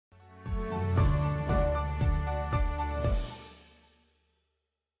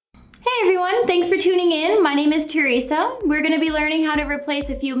thanks for tuning in. My name is Teresa. We're going to be learning how to replace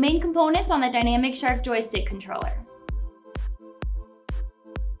a few main components on the Dynamic Shark Joystick controller.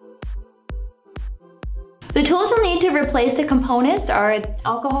 The tools you'll need to replace the components are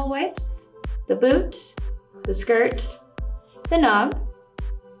alcohol wipes, the boot, the skirt, the knob,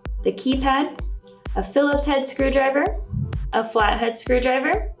 the keypad, a Phillips head screwdriver, a flathead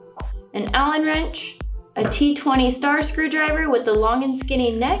screwdriver, an Allen wrench, a T20 star screwdriver with the long and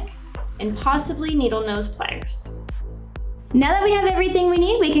skinny neck, and possibly needle nose pliers. Now that we have everything we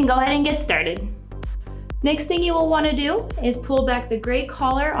need, we can go ahead and get started. Next thing you will want to do is pull back the gray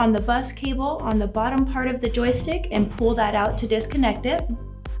collar on the bus cable on the bottom part of the joystick and pull that out to disconnect it.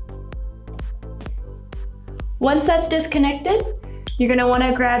 Once that's disconnected, you're going to want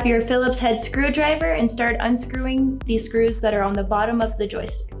to grab your Phillips head screwdriver and start unscrewing the screws that are on the bottom of the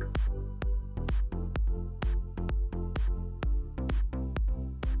joystick.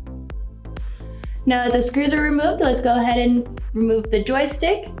 Now that the screws are removed, let's go ahead and remove the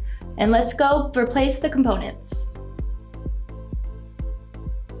joystick and let's go replace the components.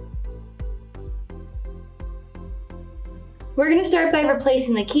 We're going to start by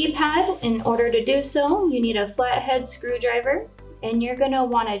replacing the keypad. In order to do so, you need a flathead screwdriver, and you're going to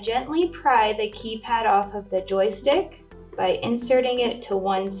want to gently pry the keypad off of the joystick by inserting it to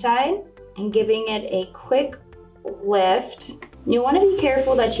one side and giving it a quick lift. You want to be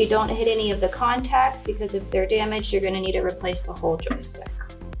careful that you don't hit any of the contacts, because if they're damaged, you're going to need to replace the whole joystick.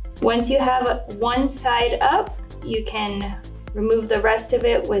 Once you have one side up, you can remove the rest of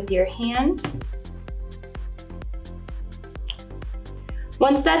it with your hand.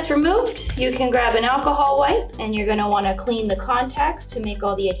 Once that's removed, you can grab an alcohol wipe and you're going to want to clean the contacts to make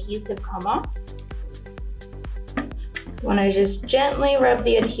all the adhesive come off. You want to just gently rub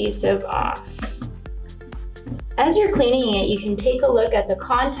the adhesive off. As you're cleaning it, you can take a look at the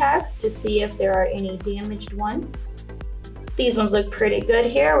contacts to see if there are any damaged ones. These ones look pretty good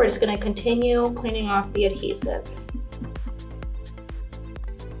here. We're just going to continue cleaning off the adhesive.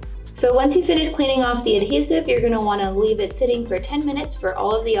 So once you finish cleaning off the adhesive, you're going to want to leave it sitting for 10 minutes for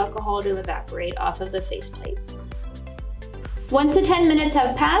all of the alcohol to evaporate off of the faceplate. Once the 10 minutes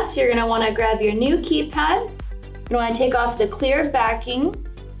have passed, you're going to want to grab your new keypad. You want to take off the clear backing.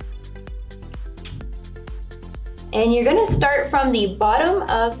 And you're going to start from the bottom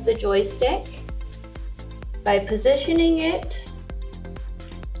of the joystick by positioning it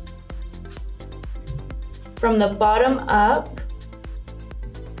from the bottom up.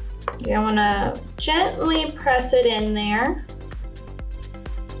 You want to gently press it in there.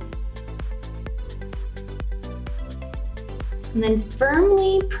 And then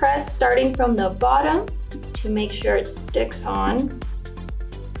firmly press starting from the bottom to make sure it sticks on.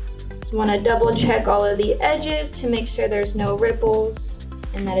 You want to double check all of the edges to make sure there's no ripples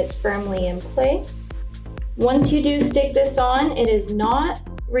and that it's firmly in place. Once you do stick this on, it is not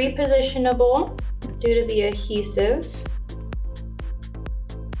repositionable due to the adhesive.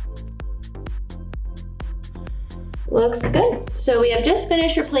 Looks good. So we have just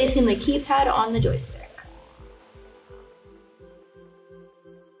finished replacing the keypad on the joystick.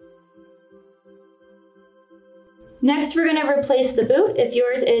 Next, we're going to replace the boot. If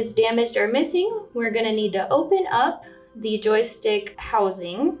yours is damaged or missing, we're going to need to open up the joystick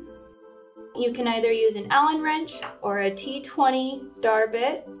housing. You can either use an Allen wrench or a T20 star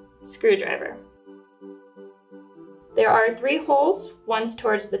bit screwdriver. There are 3 holes, one's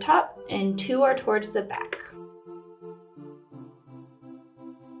towards the top and 2 are towards the back.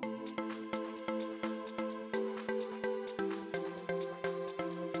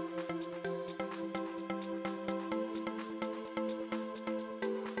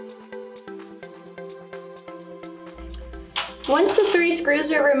 Once the 3 screws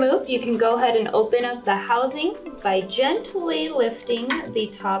are removed, you can go ahead and open up the housing by gently lifting the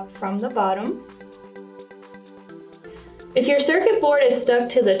top from the bottom. If your circuit board is stuck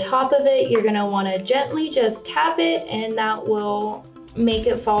to the top of it, you're going to want to gently just tap it, and that will make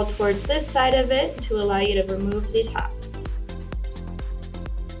it fall towards this side of it to allow you to remove the top.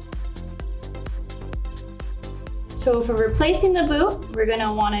 So for replacing the boot, we're going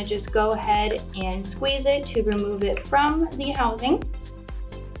to want to just go ahead and squeeze it to remove it from the housing.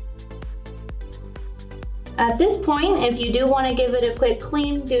 At this point, if you do want to give it a quick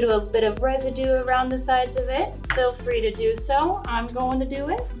clean due to a bit of residue around the sides of it, feel free to do so. I'm going to do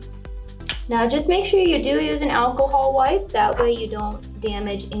it. Now just make sure you do use an alcohol wipe, that way you don't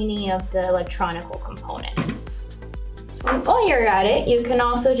damage any of the electronic components. So while you're at it, you can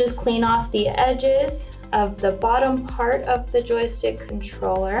also just clean off the edges of the bottom part of the joystick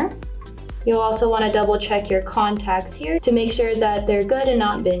controller. You'll also want to double check your contacts here to make sure that they're good and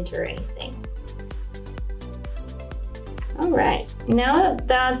not bent or anything. All right, now that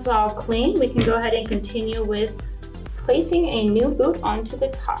that's all clean, we can go ahead and continue with placing a new boot onto the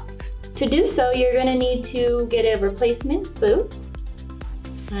top. To do so, you're gonna need to get a replacement boot,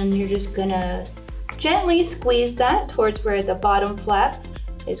 and you're just gonna gently squeeze that towards where the bottom flap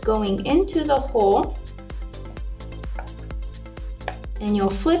is going into the hole. And you'll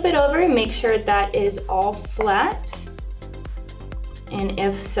flip it over and make sure that is all flat. And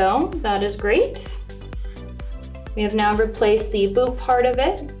if so, that is great. We have now replaced the boot part of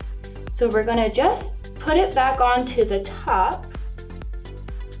it. So we're gonna just put it back onto the top.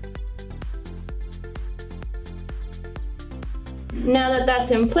 Now that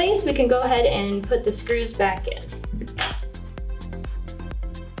that's in place, we can go ahead and put the screws back in.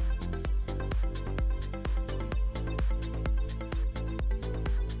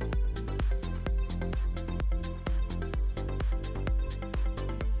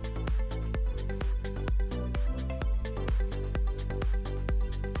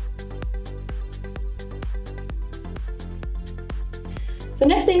 The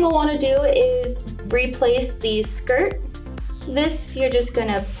next thing you'll want to do is replace the skirt. This, you're just going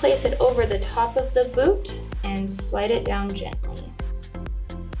to place it over the top of the boot and slide it down gently.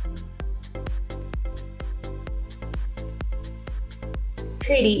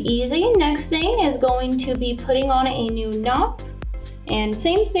 Pretty easy. Next thing is going to be putting on a new knob. And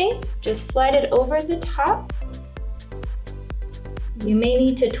same thing, just slide it over the top. You may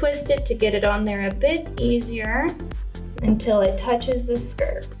need to twist it to get it on there a bit easier until it touches the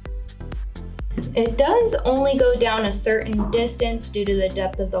skirt. It does only go down a certain distance due to the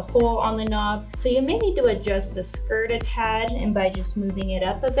depth of the hole on the knob, so you may need to adjust the skirt a tad and by just moving it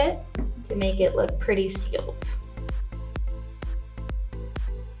up a bit to make it look pretty sealed.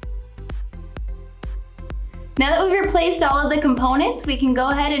 Now that we've replaced all of the components, we can go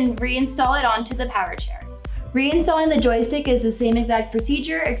ahead and reinstall it onto the power chair. Reinstalling the joystick is the same exact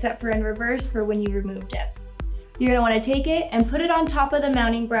procedure except for in reverse for when you removed it. You're gonna wanna take it and put it on top of the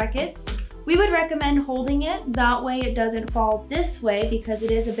mounting brackets. We would recommend holding it, that way it doesn't fall this way because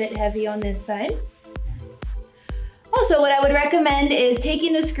it is a bit heavy on this side. Also, what I would recommend is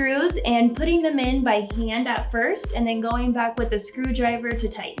taking the screws and putting them in by hand at first and then going back with the screwdriver to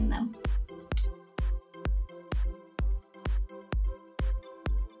tighten them.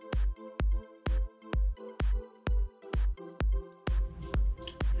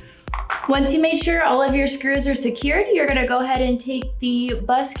 Once you made sure all of your screws are secured, you're gonna go ahead and take the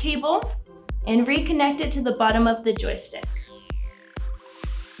bus cable and reconnect it to the bottom of the joystick.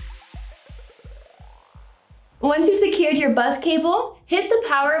 Once you've secured your bus cable, hit the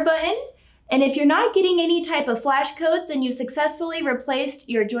power button, and if you're not getting any type of flash codes, then you've successfully replaced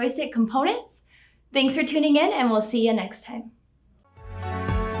your joystick components. Thanks for tuning in, and we'll see you next time.